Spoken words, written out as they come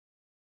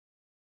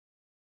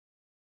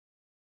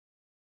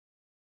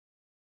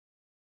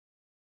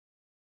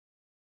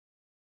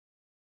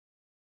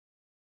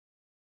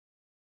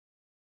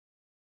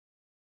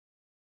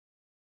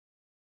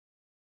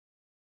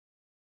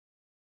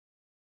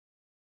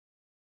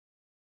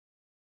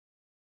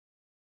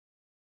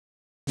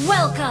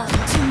Welcome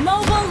to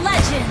Mobile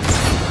Legends!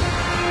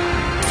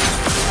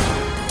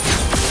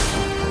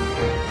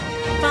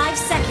 5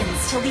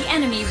 seconds till the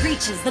enemy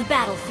reaches the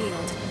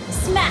battlefield.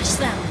 Smash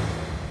them!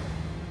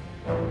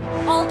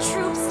 All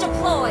troops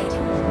deployed!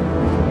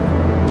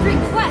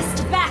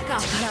 Request backup!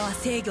 力は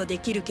制御で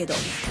きるけど、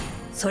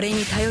それ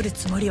に頼る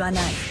つもりはな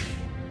い。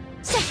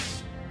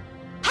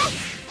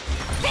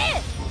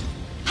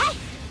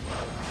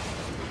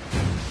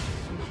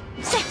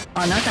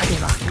あなたで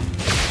は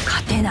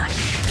勝てない。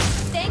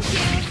Thank you!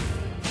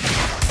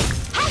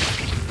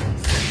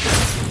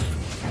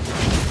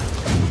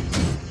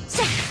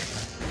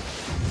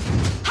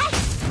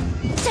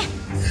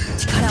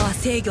 力は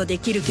制御で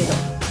きるけど、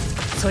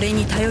それ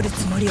に頼る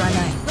つもりはない。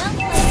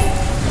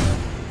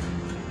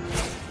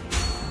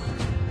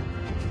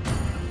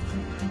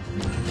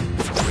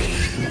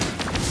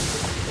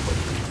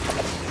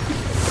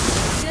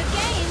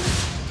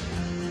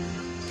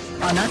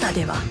あなた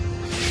では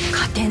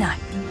勝てない。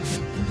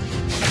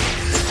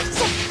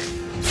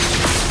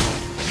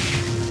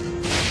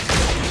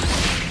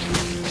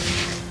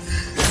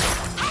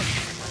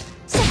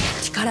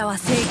力は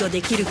制御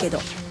できるけど、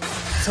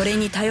それ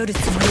に頼るつ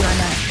もりはない。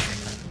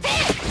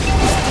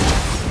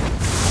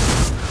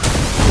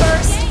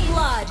First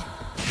blood!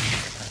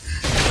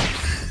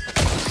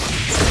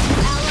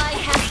 Ally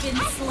has been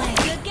slain.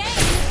 Good game!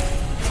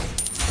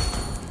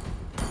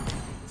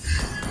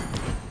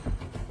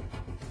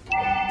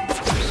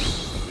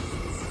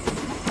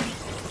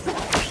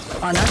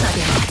 あなたでは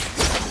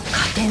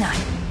勝てない。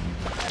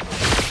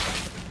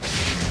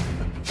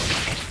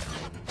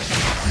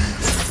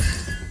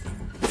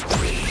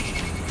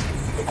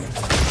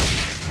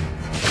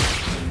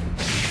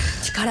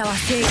力は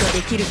制御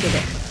できるけど、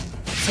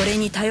それ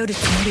に頼るつ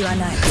もりは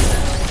ない。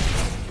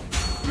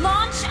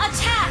Launch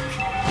attack!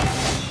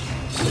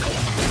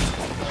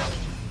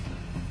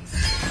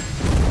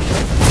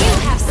 You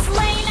have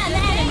slain an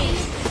enemy!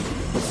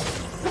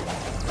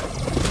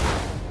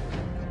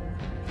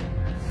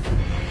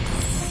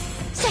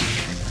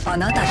 あ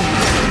なたでは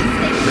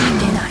勝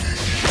てない。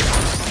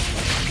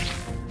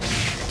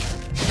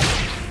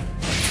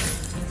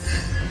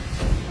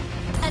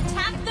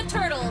Attack the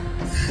turtle!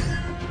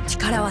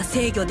 力は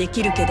制御で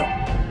きるけど、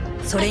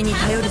それに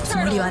頼るつ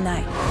もりはな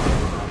い。You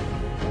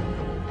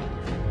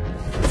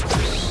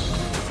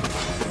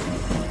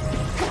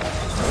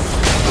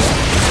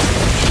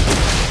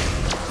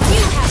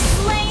have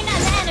slain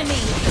an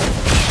enemy!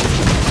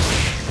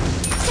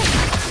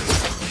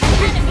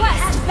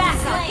 Request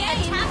backup!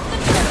 Attack the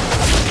turtle!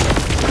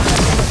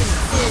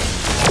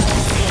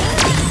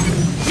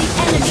 The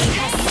enemy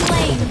has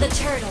slain the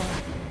turtle!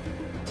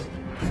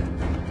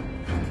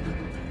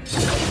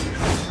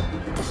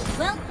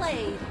 Well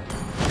played!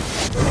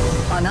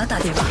 あなた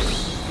では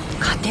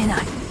勝てない。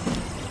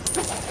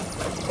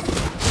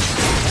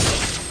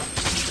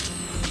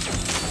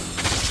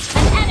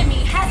An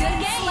enemy has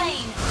been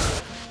slain!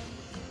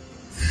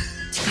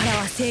 力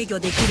は制御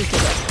できるけど、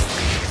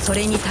そ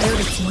れに頼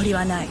るつもり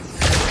はない。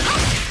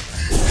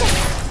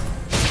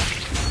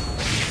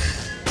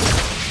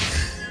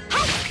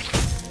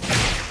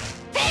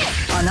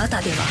あな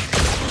たでは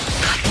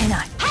勝て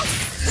ない。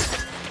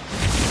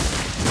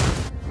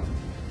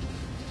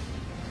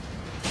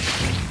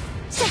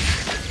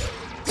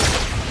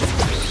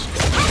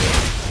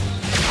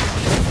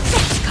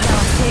力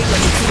は制御で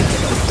きるけ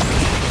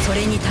ど、そ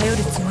れに頼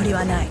るつもり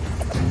はない。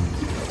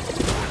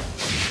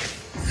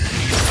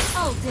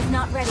Ult is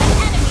not ready.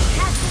 Enemy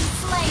has been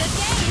slain. Good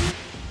game.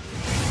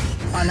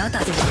 あなた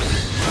では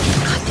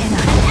勝てな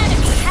い。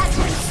 Enemy has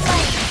been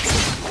slain.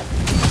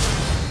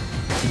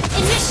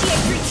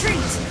 Initiate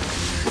retreat.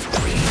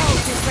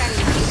 Ult is ready.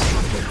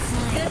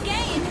 Good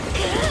game.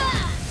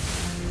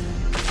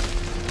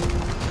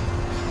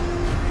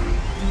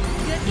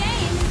 Good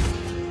game.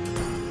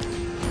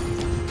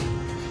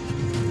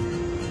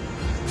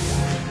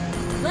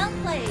 Well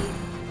played.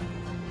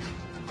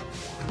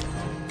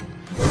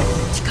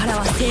 力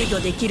は制御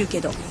できる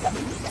けど、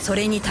そ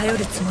れに頼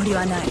るつもり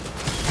はない。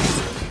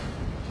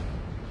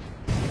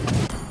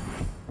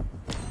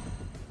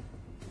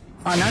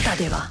あなた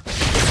では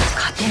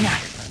勝てな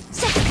い。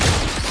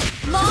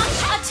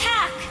 Launch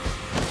attack.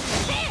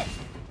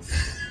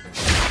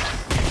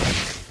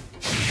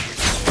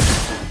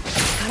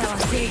 力は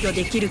制御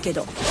できるけ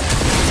ど、そ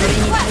れ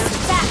に頼る Request つ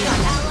もりは backup. な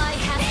い。 Ally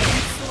has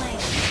been slain.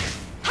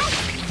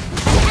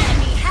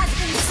 Enemy has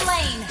been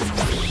slain.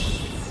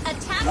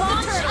 Attack the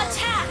turtle.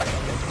 Attack.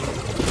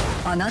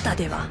 あなた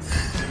では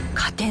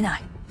勝てな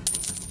い。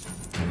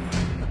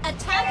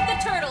 Attack the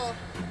turtle.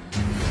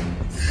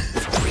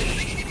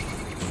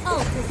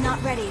 Ult is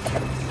not ready.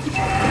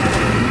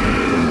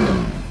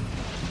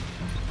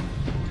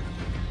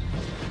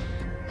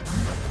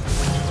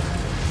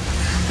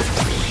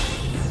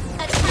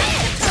 Attack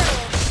the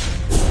turtle.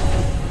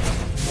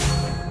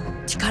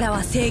 力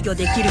は制御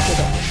できるけど、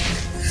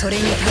それ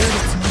に頼る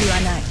つもりは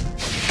ない。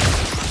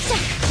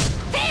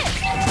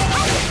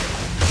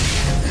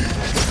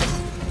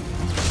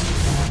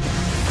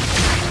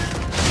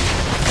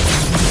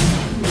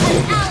An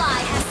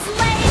ally has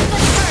slain the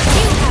turtle.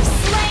 You have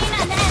slain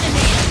an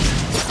enemy.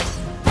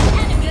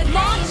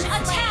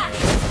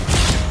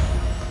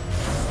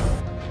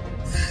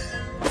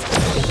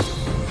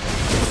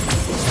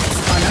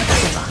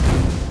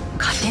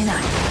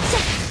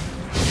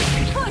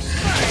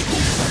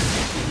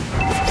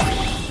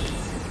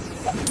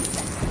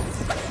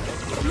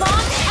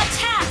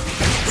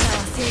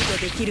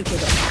 きるけど、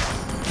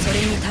それ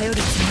に頼る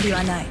つもり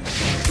はない。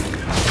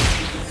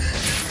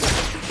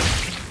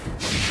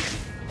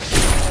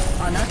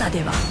あなた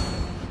では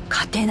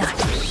勝てない。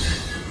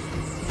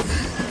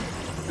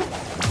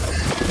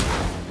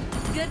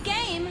Good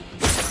game.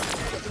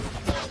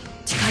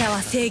 力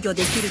は制御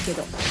できるけ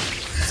ど、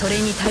それ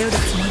に頼る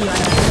つもりはない。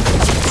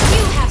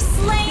 You have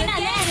slain an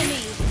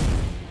enemy.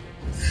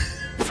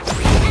 The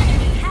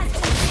enemy has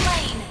been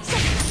slain.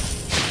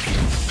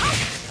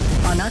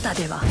 あなた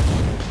では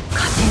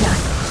勝てない。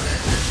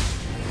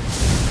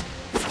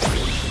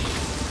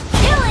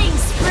 Killing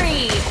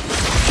spree.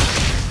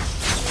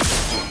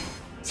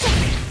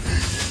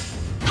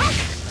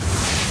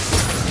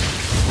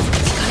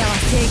 力は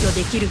制御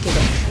できるけど、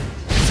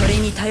それ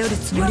に頼る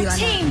つもり Your はない。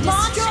 team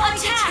destroyed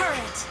a turret.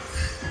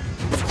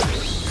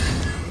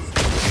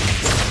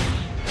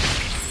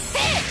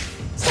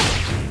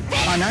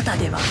 あなた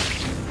では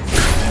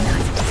勝てな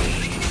い。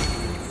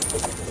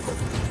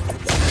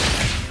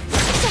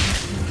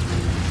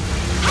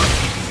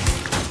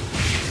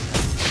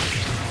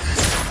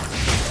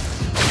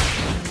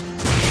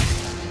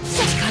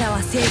力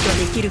は制御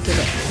できるけ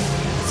ど、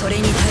それ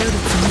に頼るつ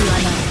もりはな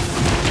い。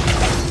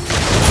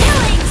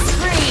 Killing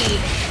spree.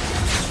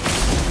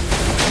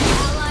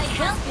 Ally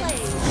has been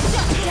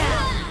shut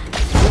down.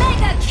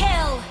 Mega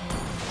kill.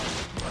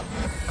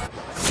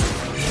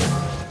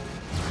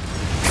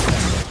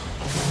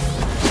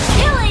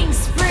 Killing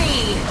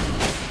spree.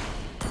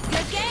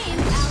 Good game.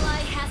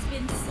 Ally has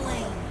been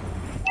slain.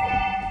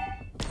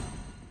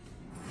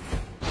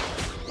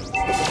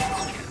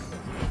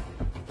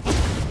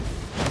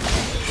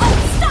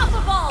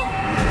 Unstoppable.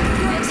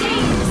 Your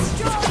team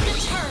destroyed the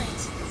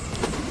turret.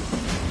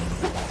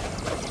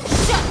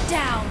 Shut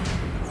down.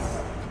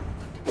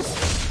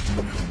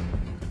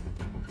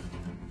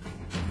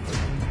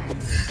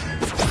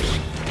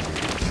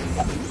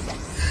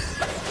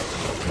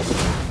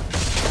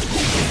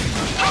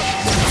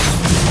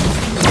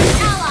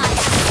 Ally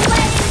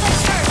slain the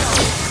turtle.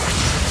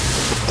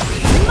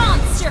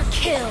 Monster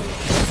kill.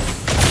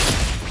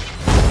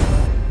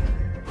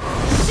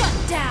 Shut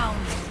down.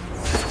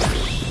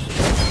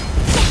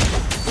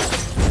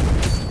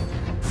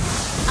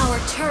 Our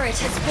turret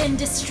has been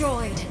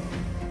destroyed.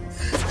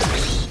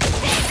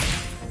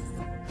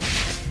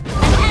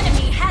 An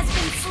enemy has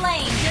been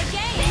slain. Good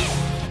game.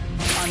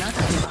 あな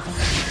たでは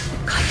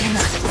勝てな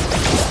い。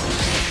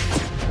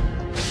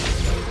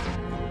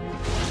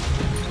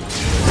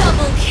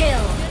 Double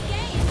kill.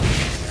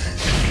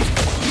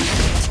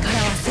 力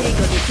は制御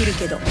できる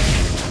けど、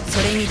そ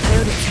れに頼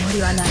るつも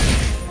りはない。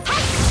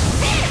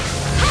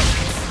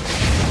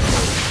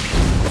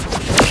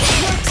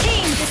 Your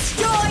team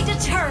destroyed a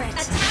turret.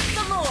 Attack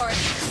the Lord.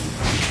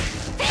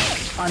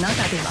 あなた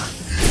では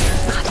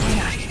勝て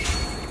ない。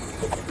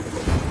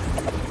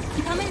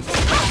 Come and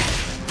take fire.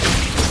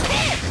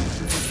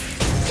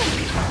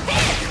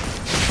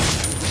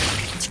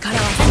 力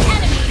は An 制御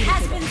で enemy きる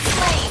has けど、 been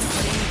slain.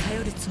 それに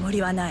頼るつも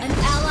りはない。 An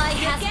ally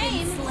has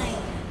been slain.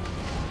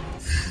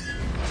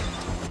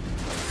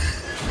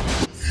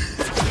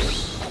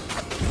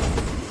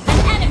 An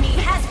enemy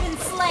has been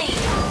slain.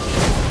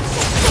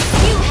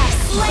 You have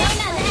slain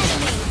an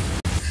enemy.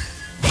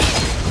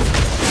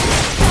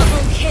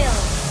 Double kill.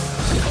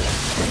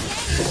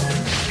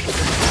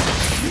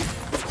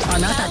 あ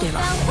なたで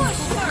は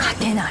勝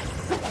てない。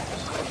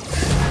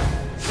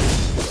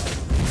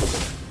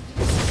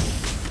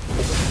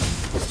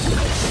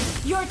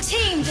 Your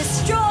team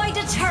destroyed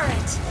a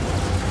turret.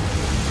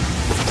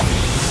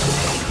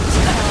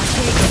 力は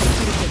制御で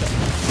きるけど、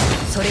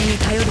それに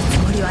頼るつ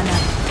もりはない。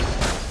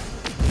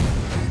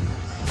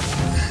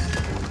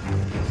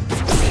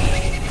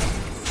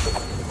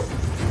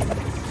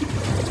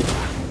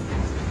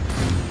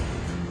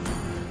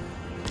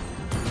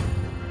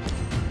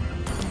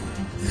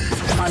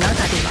 あなたで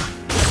は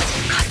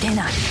勝て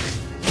ない。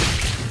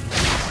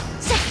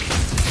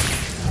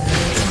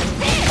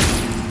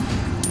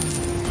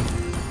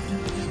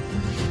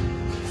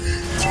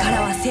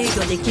 力は制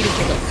御できる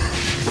けど、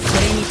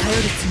それに頼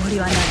るつもり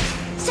はない。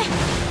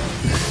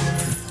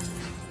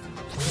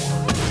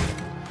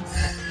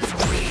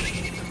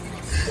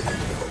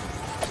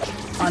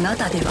 あな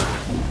たでは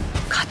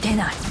勝て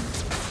ない。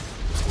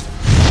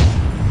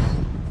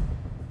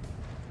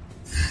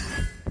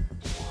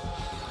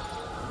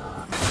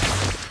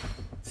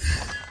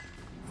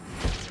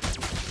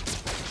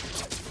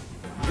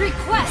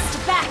 Request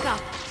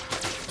backup.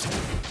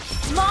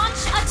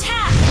 Launch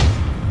attack.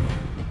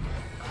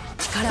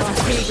 力は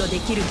制御で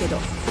きるけど、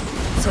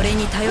それ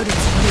に頼るつも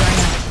りはない。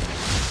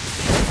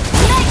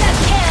 Mega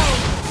kill.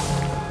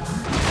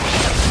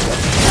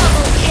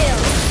 Double kill.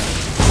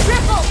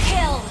 Triple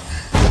kill.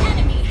 An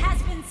enemy has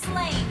been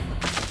slain.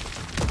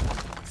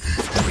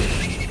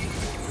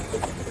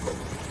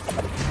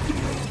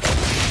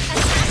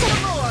 Attack the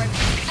Lord.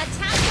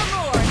 Attack the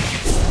Lord.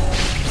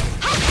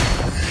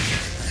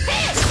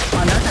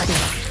 あなたでは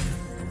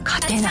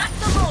勝てない。 Attack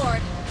the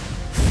Lord.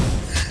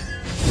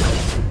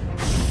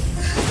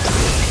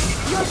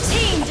 Your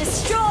team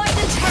destroyed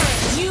a turret.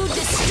 You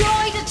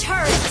destroyed a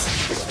turret.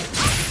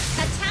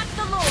 Attack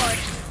the Lord.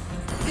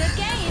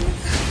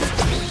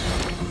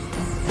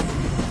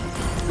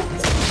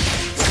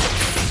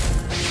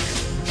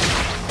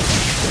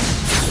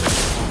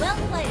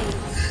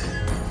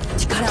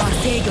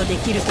 制御で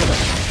きるけど、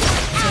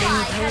それに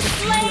Ally 頼る has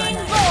つもりは slain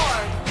ない。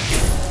 Lord.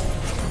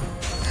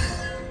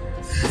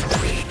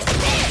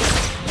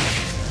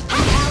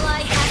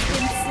 Ally has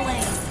been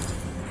slain.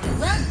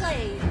 Well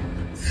played.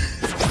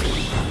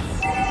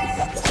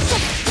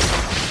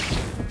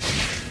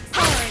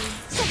 Sorry.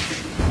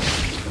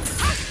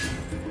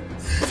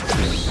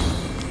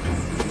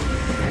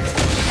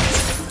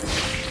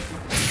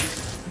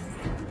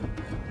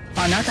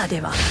 あなた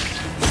では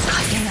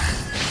勝てない。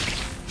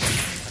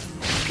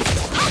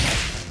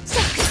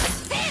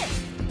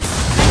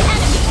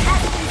 Enemy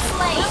has been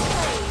slain.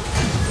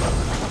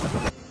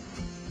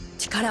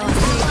 力は制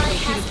御 Ally で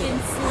き has るけど、 been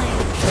slain.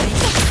 それ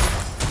に